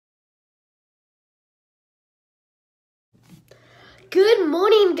Good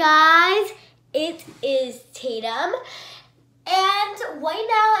morning, guys. It is Tatum, and right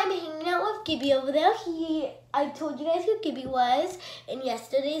now I'm hanging out with Gibby over there. I told you guys who Gibby was in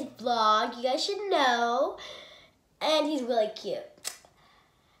yesterday's vlog. You guys should know, and he's really cute.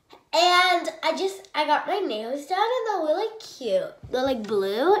 And I got my nails done, and they're really cute. They're like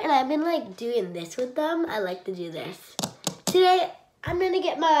blue, and I've been like doing this with them. I like to do this. Today I'm gonna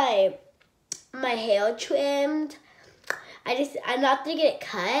get my hair trimmed. I'm not gonna get it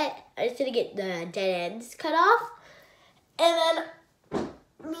cut. I just gonna get the dead ends cut off. And then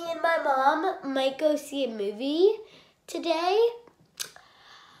me and my mom might go see a movie today.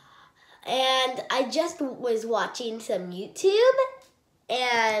 And I just was watching some YouTube,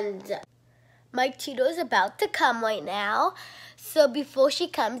 and my tutor's about to come right now. So before she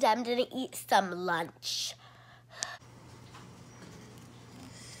comes, I'm gonna eat some lunch.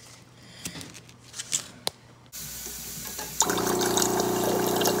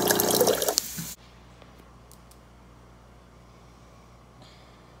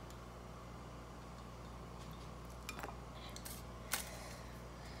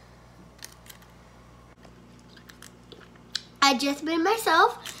 I just made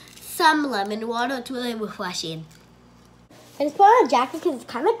myself some lemon water. It's really refreshing. I just put on a jacket because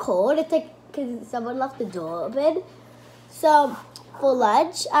it's kind of cold. It's like because someone left the door open. So for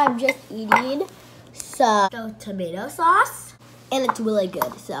lunch, I'm just eating some tomato sauce, and it's really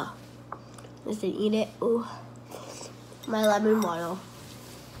good. So I'm just gonna eat it. Ooh, my lemon water.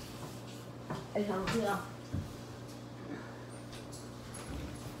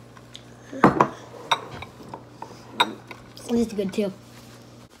 This is good too.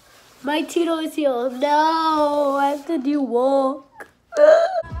 My tutor is here. No, I have to do walk.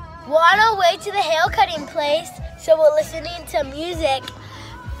 We're on our way to the hair cutting place, so we're listening to music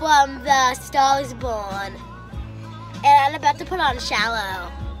from the Star is Born. And I'm about to put on Shallow.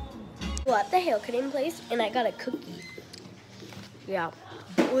 We're at the hair cutting place, and I got a cookie. Yeah,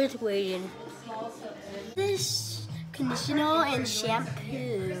 we're just waiting. This conditioner and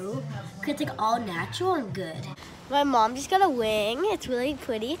shampoo, it's like all natural and good. My mom just got a wing. It's really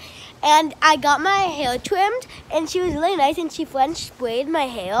pretty. And I got my hair trimmed, and she was really nice, and she French sprayed my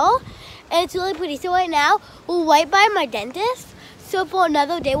hair. And it's really pretty. So right now, we're right by my dentist. So for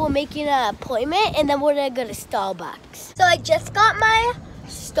another day, we're making an appointment, and then we're gonna go to Starbucks. So I just got my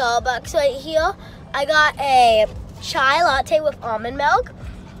Starbucks right here. I got a chai latte with almond milk.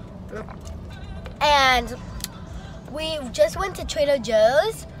 And we just went to Trader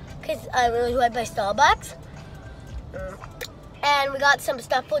Joe's, because it was right by Starbucks. And we got some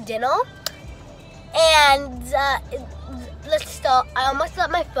stuff for dinner. And let's start. I almost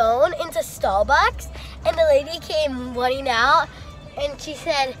got my phone into Starbucks, and the lady came running out, and she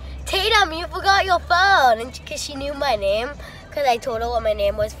said, "Tatum, you forgot your phone," and because she knew my name, because I told her what my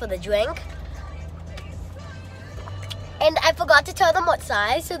name was for the drink. And I forgot to tell them what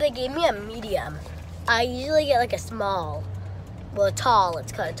size, so they gave me a medium. I usually get like a small, well, a tall.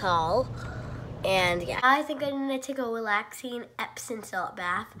 It's kind of tall. And yeah, I think I'm gonna take a relaxing Epsom salt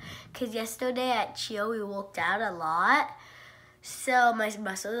bath, because yesterday at Chill we worked out a lot, so my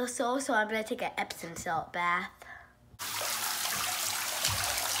muscles are sore, so I'm gonna take an Epsom salt bath.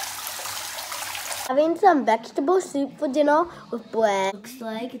 Having some vegetable soup for dinner with bread. Looks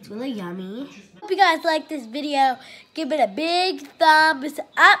like it's really yummy. Hope you guys like this video. Give it a big thumbs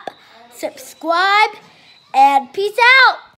up, subscribe, and peace out.